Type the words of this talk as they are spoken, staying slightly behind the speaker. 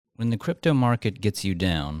When the crypto market gets you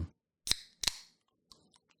down,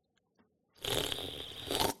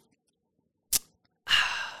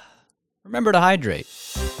 remember to hydrate.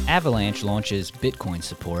 Avalanche launches Bitcoin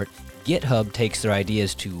support, GitHub takes their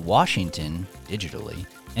ideas to Washington digitally,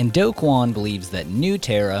 and Kwon believes that new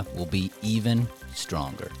Terra will be even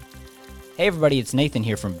stronger. Hey everybody, it's Nathan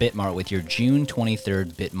here from Bitmart with your June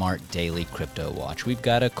 23rd Bitmart Daily Crypto Watch. We've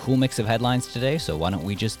got a cool mix of headlines today, so why don't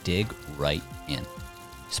we just dig right in.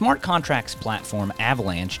 Smart contracts platform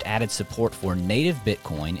Avalanche added support for native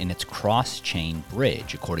Bitcoin in its cross-chain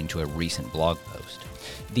bridge, according to a recent blog post.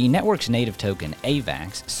 The network's native token,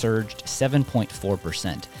 AVAX, surged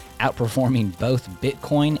 7.4%, outperforming both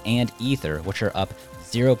Bitcoin and Ether, which are up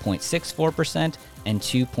 0.64% and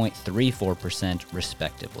 2.34%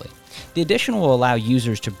 respectively. The addition will allow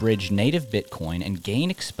users to bridge native Bitcoin and gain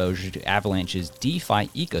exposure to Avalanche's DeFi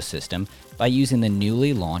ecosystem by using the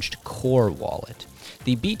newly launched Core wallet.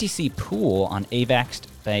 The BTC pool on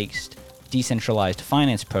AVAX-based decentralized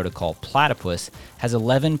finance protocol Platypus has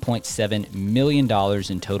 $11.7 million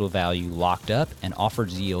in total value locked up and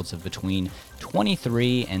offers yields of between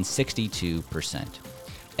 23 and 62%.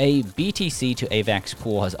 A BTC to AVAX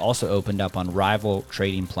pool has also opened up on rival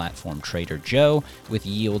trading platform Trader Joe with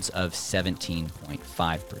yields of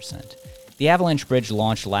 17.5%. The Avalanche Bridge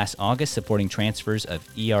launched last August, supporting transfers of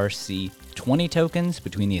ERC-20 tokens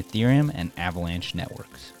between the Ethereum and Avalanche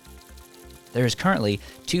networks. There is currently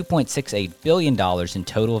 $2.68 billion in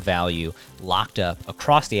total value locked up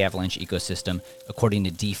across the Avalanche ecosystem, according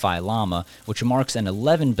to DeFi Llama, which marks an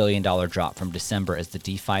 $11 billion drop from December as the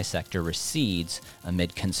DeFi sector recedes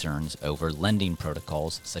amid concerns over lending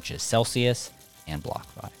protocols such as Celsius and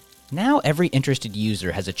BlockFi. Now every interested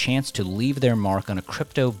user has a chance to leave their mark on a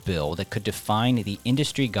crypto bill that could define the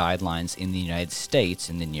industry guidelines in the United States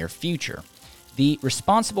in the near future. The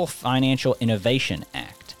Responsible Financial Innovation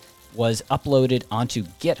Act was uploaded onto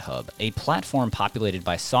GitHub, a platform populated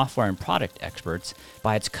by software and product experts,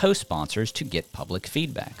 by its co-sponsors to get public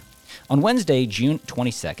feedback. On Wednesday, June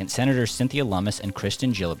 22nd, Senators Cynthia Lummis and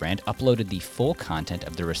Kristen Gillibrand uploaded the full content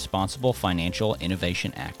of the Responsible Financial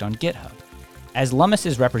Innovation Act on GitHub. As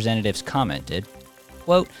Lummis's representatives commented,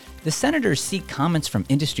 quote, "The senators seek comments from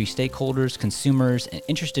industry stakeholders, consumers, and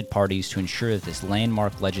interested parties to ensure that this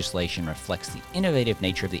landmark legislation reflects the innovative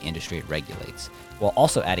nature of the industry it regulates, while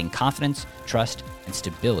also adding confidence, trust, and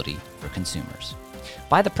stability for consumers."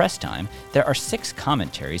 By the press time, there are 6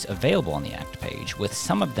 commentaries available on the Act page, with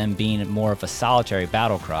some of them being more of a solitary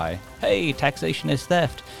battle cry, "Hey, taxation is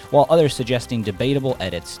theft," while others suggesting debatable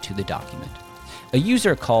edits to the document. A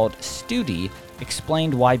user called Studi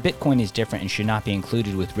explained why Bitcoin is different and should not be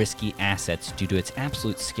included with risky assets due to its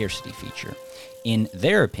absolute scarcity feature. In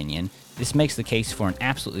their opinion, this makes the case for an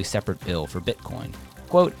absolutely separate bill for Bitcoin.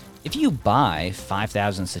 Quote, "If you buy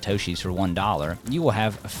 5,000 Satoshis for $1, you will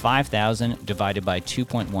have 5,000 divided by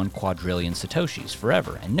 2.1 quadrillion Satoshis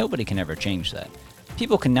forever, and nobody can ever change that.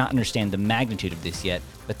 People cannot understand the magnitude of this yet,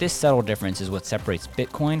 but this subtle difference is what separates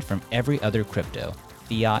Bitcoin from every other crypto,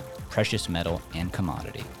 fiat, precious metal, and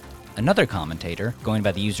commodity." Another commentator, going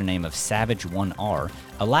by the username of Savage1R,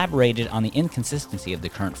 elaborated on the inconsistency of the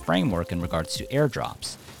current framework in regards to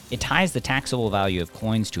airdrops. It ties the taxable value of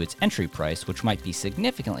coins to its entry price, which might be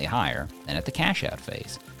significantly higher than at the cash-out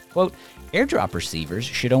phase. Quote, "Airdrop receivers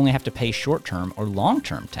should only have to pay short-term or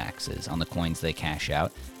long-term taxes on the coins they cash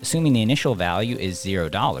out, assuming the initial value is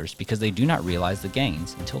 $0 because they do not realize the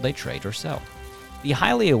gains until they trade or sell." The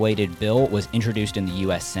highly awaited bill was introduced in the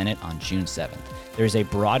U.S. Senate on June 7th. There is a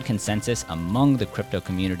broad consensus among the crypto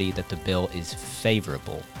community that the bill is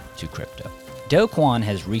favorable to crypto. Kwon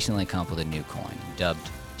has recently come up with a new coin,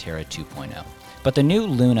 dubbed Terra 2.0, but the new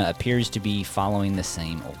Luna appears to be following the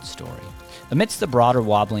same old story. Amidst the broader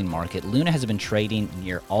wobbling market, Luna has been trading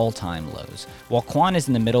near all-time lows. While Kwon is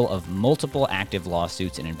in the middle of multiple active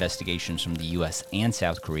lawsuits and investigations from the US and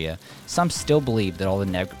South Korea, some still believe that all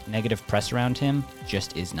the negative press around him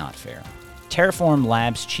just is not fair. Terraform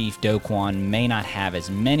Labs chief Kwon may not have as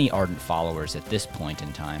many ardent followers at this point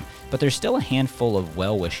in time, but there's still a handful of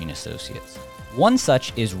well-wishing associates. One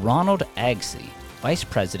such is Ronald Agassi, vice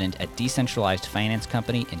president at decentralized finance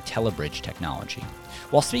company IntelliBridge Technology.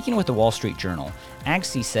 While speaking with the Wall Street Journal,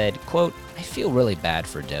 Agassi said, quote, "I feel really bad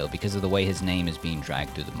for Do because of the way his name is being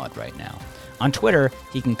dragged through the mud right now. On Twitter,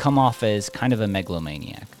 he can come off as kind of a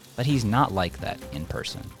megalomaniac, but he's not like that in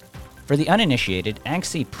person." For the uninitiated,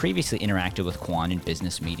 Agassi previously interacted with Kwon in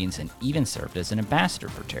business meetings and even served as an ambassador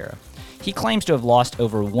for Terra. He claims to have lost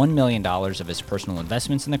over $1 million of his personal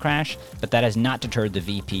investments in the crash, but that has not deterred the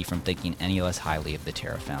VP from thinking any less highly of the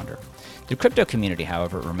Terra founder. The crypto community,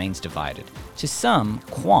 however, remains divided. To some,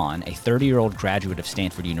 Kwon, a 30-year-old graduate of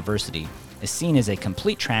Stanford University, is seen as a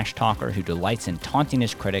complete trash talker who delights in taunting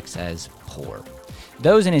his critics as poor.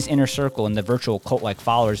 Those in his inner circle and the virtual cult-like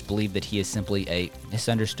followers believe that he is simply a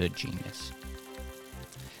misunderstood genius.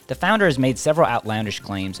 The founder has made several outlandish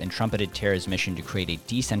claims and trumpeted Terra's mission to create a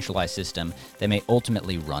decentralized system that may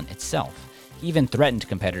ultimately run itself. He even threatened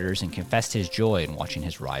competitors and confessed his joy in watching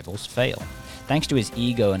his rivals fail. Thanks to his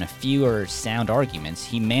ego and a fewer sound arguments,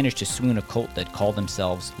 he managed to swoon a cult that called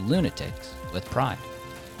themselves lunatics with pride.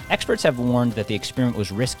 Experts have warned that the experiment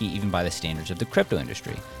was risky even by the standards of the crypto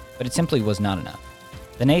industry, but it simply was not enough.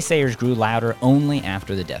 The naysayers grew louder only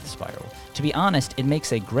after the death spiral. To be honest, it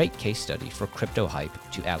makes a great case study for crypto hype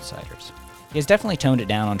to outsiders. He has definitely toned it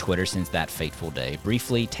down on Twitter since that fateful day,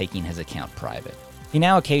 briefly taking his account private. He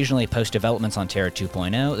now occasionally posts developments on Terra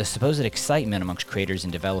 2.0, the supposed excitement amongst creators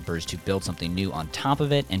and developers to build something new on top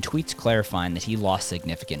of it, and tweets clarifying that he lost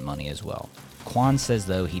significant money as well. Kwon says,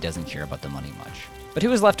 though, he doesn't care about the money much. But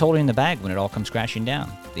who is left holding the bag when it all comes crashing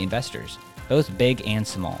down? The investors, both big and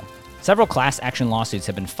small. Several class action lawsuits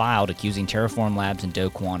have been filed accusing Terraform Labs and Do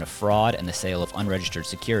Kwon of fraud and the sale of unregistered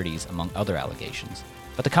securities, among other allegations.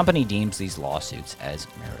 But the company deems these lawsuits as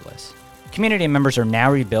meritless. Community members are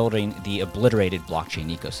now rebuilding the obliterated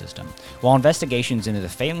blockchain ecosystem. While investigations into the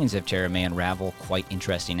failings of Terra may unravel quite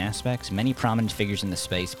interesting aspects, many prominent figures in the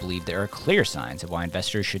space believe there are clear signs of why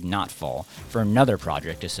investors should not fall for another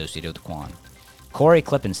project associated with Kwon. Corey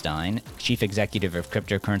Klippenstein, chief executive of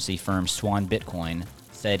cryptocurrency firm Swan Bitcoin,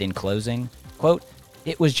 said in closing, quote,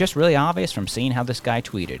 "It was just really obvious from seeing how this guy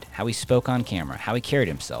tweeted, how he spoke on camera, how he carried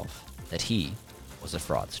himself, that he was a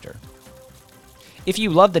fraudster." If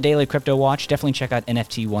you love the Daily Crypto Watch, definitely check out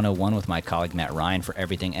NFT 101 with my colleague Matt Ryan for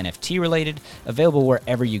everything NFT related, available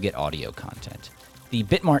wherever you get audio content. The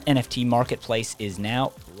Bitmart NFT marketplace is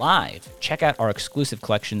now live. Check out our exclusive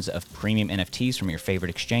collections of premium NFTs from your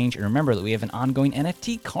favorite exchange, and remember that we have an ongoing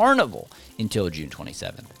NFT carnival until June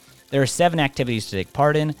 27th. There are 7 activities to take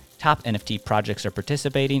part in, top NFT projects are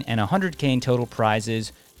participating, and 100K in total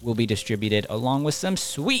prizes will be distributed along with some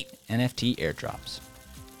sweet NFT airdrops.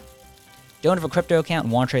 Don't have a crypto account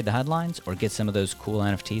and want to trade the headlines or get some of those cool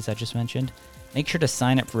NFTs I just mentioned? Make sure to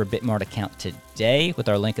sign up for a Bitmart account today with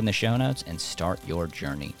our link in the show notes and start your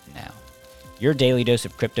journey now. Your daily dose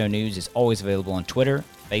of crypto news is always available on Twitter,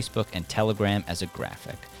 Facebook, and Telegram as a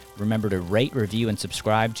graphic. Remember to rate, review, and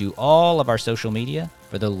subscribe to all of our social media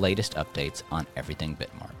for the latest updates on everything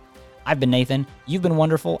Bitmart. I've been Nathan, you've been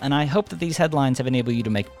wonderful, and I hope that these headlines have enabled you to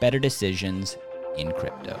make better decisions in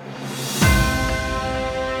crypto.